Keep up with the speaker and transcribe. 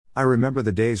I remember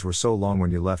the days were so long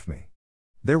when you left me.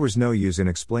 There was no use in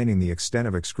explaining the extent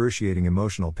of excruciating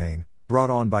emotional pain brought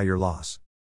on by your loss.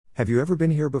 Have you ever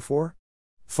been here before?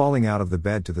 Falling out of the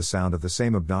bed to the sound of the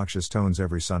same obnoxious tones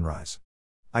every sunrise.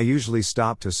 I usually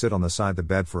stop to sit on the side of the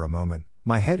bed for a moment,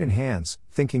 my head in hands,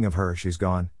 thinking of her. She's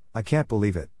gone. I can't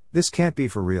believe it. This can't be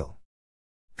for real.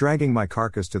 Dragging my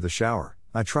carcass to the shower,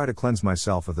 I try to cleanse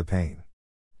myself of the pain.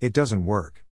 It doesn't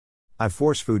work. I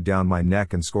force food down my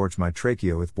neck and scorch my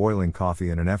trachea with boiling coffee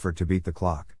in an effort to beat the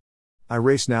clock. I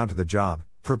race now to the job,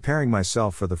 preparing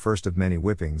myself for the first of many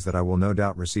whippings that I will no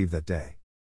doubt receive that day.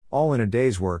 All in a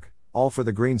day's work, all for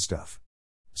the green stuff.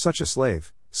 Such a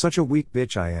slave, such a weak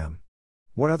bitch I am.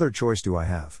 What other choice do I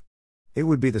have? It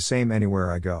would be the same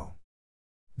anywhere I go.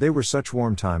 They were such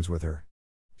warm times with her.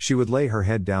 She would lay her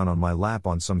head down on my lap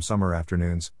on some summer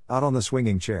afternoons, out on the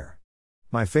swinging chair.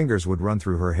 My fingers would run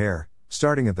through her hair,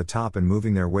 starting at the top and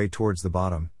moving their way towards the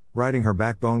bottom, riding her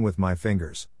backbone with my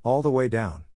fingers, all the way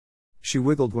down. She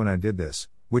wiggled when I did this,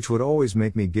 which would always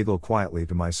make me giggle quietly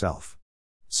to myself.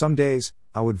 Some days,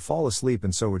 I would fall asleep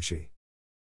and so would she.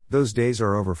 Those days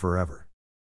are over forever.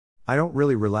 I don't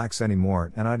really relax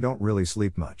anymore and I don't really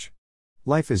sleep much.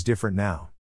 Life is different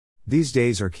now. These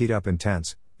days are keyed up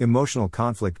intense, emotional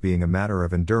conflict being a matter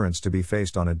of endurance to be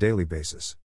faced on a daily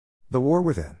basis. The war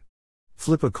within.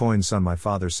 Flip a coin, son, my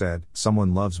father said.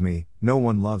 Someone loves me, no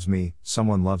one loves me,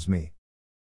 someone loves me.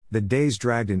 The days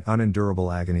dragged in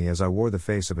unendurable agony as I wore the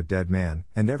face of a dead man,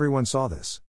 and everyone saw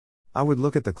this. I would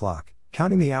look at the clock,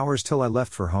 counting the hours till I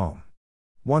left for home.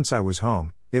 Once I was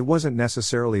home, it wasn't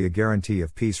necessarily a guarantee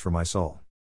of peace for my soul.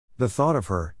 The thought of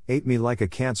her ate me like a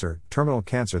cancer, terminal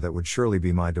cancer that would surely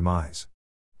be my demise.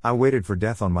 I waited for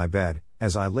death on my bed,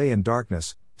 as I lay in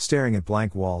darkness, staring at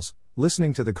blank walls,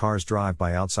 listening to the cars drive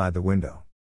by outside the window.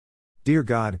 Dear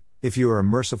God, if you are a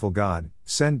merciful God,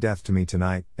 send death to me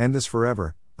tonight, end this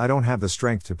forever. I don't have the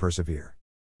strength to persevere.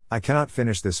 I cannot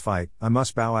finish this fight, I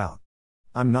must bow out.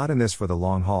 I'm not in this for the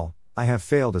long haul, I have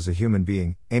failed as a human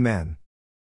being, amen.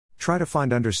 Try to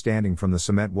find understanding from the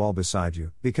cement wall beside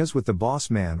you, because with the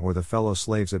boss man or the fellow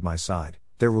slaves at my side,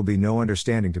 there will be no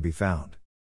understanding to be found.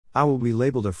 I will be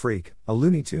labeled a freak, a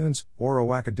Looney Tunes, or a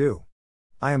wackadoo.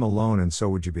 I am alone and so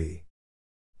would you be.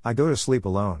 I go to sleep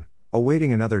alone,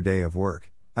 awaiting another day of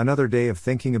work, another day of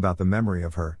thinking about the memory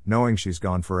of her, knowing she's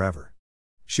gone forever.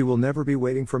 She will never be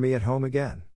waiting for me at home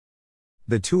again.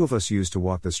 The two of us used to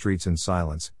walk the streets in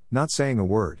silence, not saying a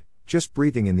word, just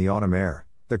breathing in the autumn air,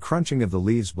 the crunching of the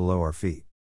leaves below our feet.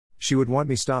 She would want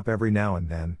me stop every now and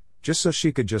then, just so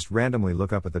she could just randomly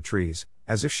look up at the trees,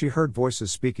 as if she heard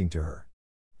voices speaking to her.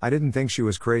 I didn't think she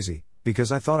was crazy,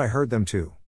 because I thought I heard them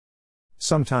too.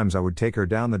 Sometimes I would take her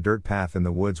down the dirt path in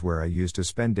the woods where I used to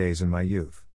spend days in my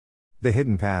youth. The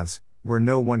hidden paths, where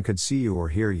no one could see you or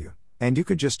hear you, and you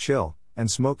could just chill and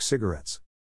smoke cigarettes.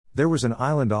 There was an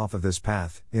island off of this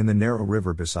path, in the narrow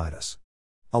river beside us.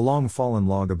 A long fallen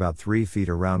log about 3 feet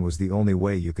around was the only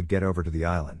way you could get over to the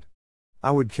island.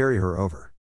 I would carry her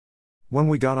over. When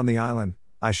we got on the island,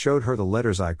 I showed her the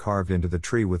letters I carved into the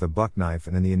tree with a buck knife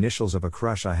and the initials of a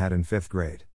crush I had in 5th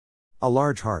grade. A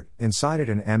large heart, inside it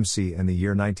an MC and the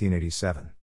year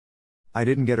 1987. I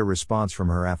didn't get a response from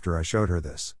her after I showed her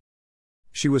this.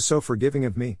 She was so forgiving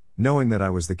of me, knowing that I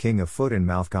was the king of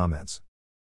foot-in-mouth comments.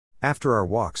 After our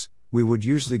walks, we would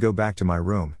usually go back to my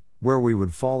room, where we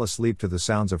would fall asleep to the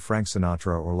sounds of Frank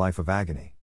Sinatra or Life of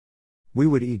Agony. We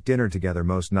would eat dinner together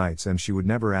most nights and she would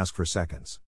never ask for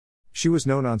seconds. She was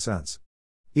no nonsense.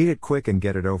 Eat it quick and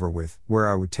get it over with, where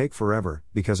I would take forever,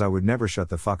 because I would never shut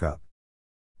the fuck up.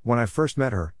 When I first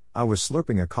met her, I was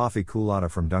slurping a coffee culotta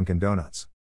from Dunkin' Donuts.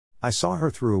 I saw her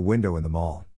through a window in the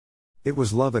mall. It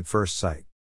was love at first sight.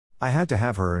 I had to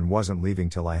have her and wasn't leaving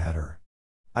till I had her.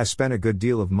 I spent a good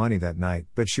deal of money that night,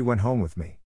 but she went home with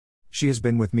me. She has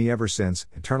been with me ever since,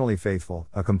 eternally faithful,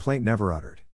 a complaint never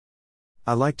uttered.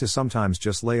 I like to sometimes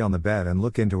just lay on the bed and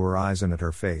look into her eyes and at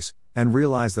her face, and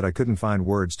realize that I couldn't find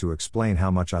words to explain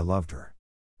how much I loved her.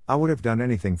 I would have done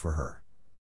anything for her.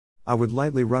 I would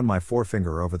lightly run my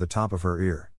forefinger over the top of her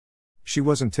ear. She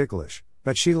wasn't ticklish,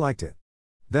 but she liked it.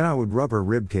 Then I would rub her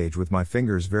ribcage with my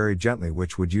fingers very gently,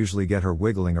 which would usually get her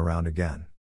wiggling around again.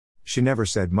 She never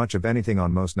said much of anything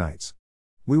on most nights.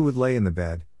 We would lay in the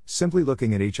bed, simply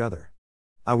looking at each other.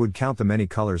 I would count the many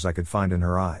colors I could find in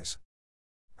her eyes.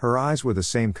 Her eyes were the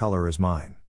same color as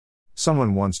mine.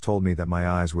 Someone once told me that my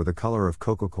eyes were the color of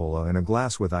Coca-Cola in a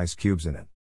glass with ice cubes in it.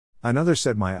 Another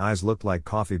said my eyes looked like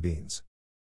coffee beans.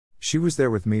 She was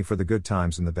there with me for the good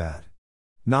times and the bad.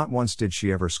 Not once did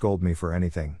she ever scold me for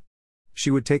anything. She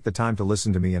would take the time to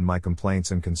listen to me and my complaints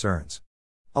and concerns.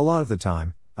 A lot of the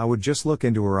time, I would just look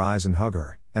into her eyes and hug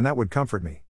her, and that would comfort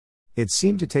me. It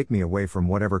seemed to take me away from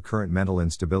whatever current mental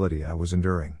instability I was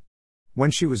enduring.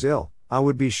 When she was ill, I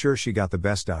would be sure she got the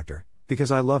best doctor,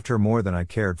 because I loved her more than I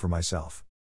cared for myself.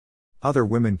 Other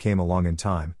women came along in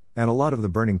time, and a lot of the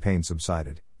burning pain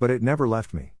subsided, but it never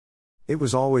left me. It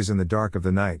was always in the dark of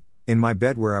the night, in my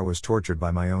bed where I was tortured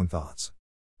by my own thoughts.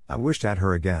 I wished at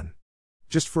her again.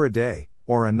 Just for a day,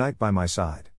 or a night by my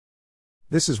side.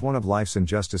 This is one of life's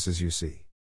injustices, you see.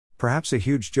 Perhaps a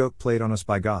huge joke played on us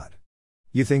by God.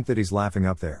 You think that He's laughing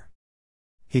up there.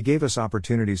 He gave us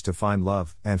opportunities to find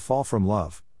love, and fall from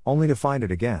love, only to find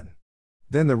it again.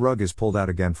 Then the rug is pulled out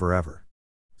again forever.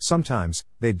 Sometimes,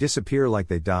 they disappear like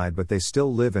they died, but they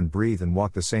still live and breathe and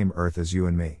walk the same earth as you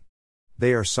and me.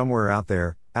 They are somewhere out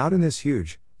there, out in this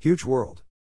huge, huge world.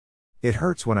 It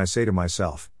hurts when I say to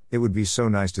myself, it would be so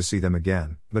nice to see them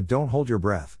again, but don't hold your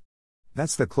breath.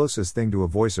 That's the closest thing to a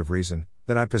voice of reason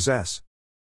that I possess.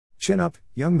 Chin up,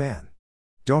 young man.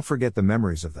 Don't forget the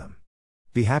memories of them.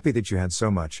 Be happy that you had so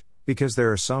much, because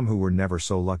there are some who were never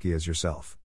so lucky as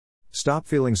yourself. Stop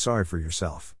feeling sorry for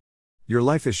yourself. Your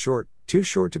life is short, too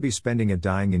short to be spending it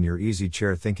dying in your easy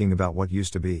chair thinking about what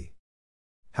used to be.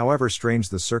 However strange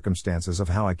the circumstances of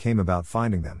how I came about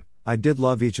finding them, I did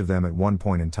love each of them at one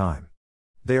point in time.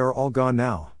 They are all gone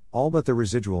now, all but the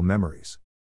residual memories.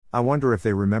 I wonder if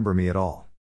they remember me at all.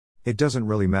 It doesn't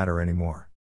really matter anymore.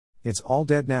 It's all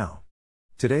dead now.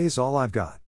 Today is all I've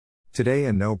got. Today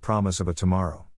and no promise of a tomorrow.